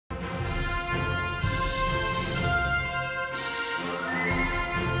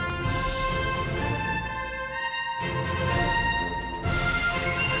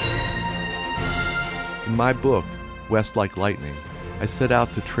In my book, West Like Lightning, I set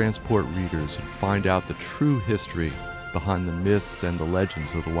out to transport readers and find out the true history behind the myths and the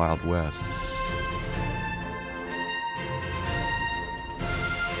legends of the Wild West.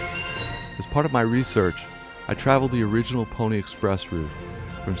 As part of my research, I traveled the original Pony Express route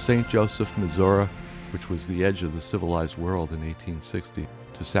from St. Joseph, Missouri, which was the edge of the civilized world in 1860,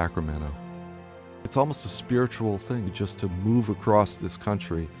 to Sacramento. It's almost a spiritual thing just to move across this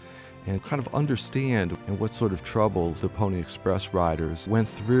country and kind of understand what sort of troubles the Pony Express riders went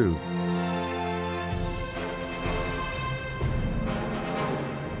through.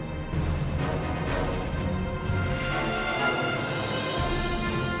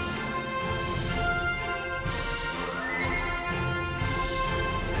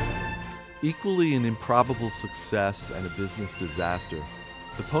 Equally an improbable success and a business disaster,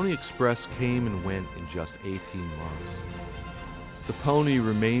 the Pony Express came and went in just 18 months. The pony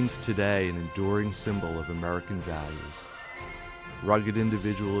remains today an enduring symbol of American values: rugged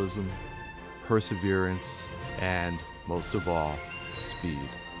individualism, perseverance, and, most of all, speed.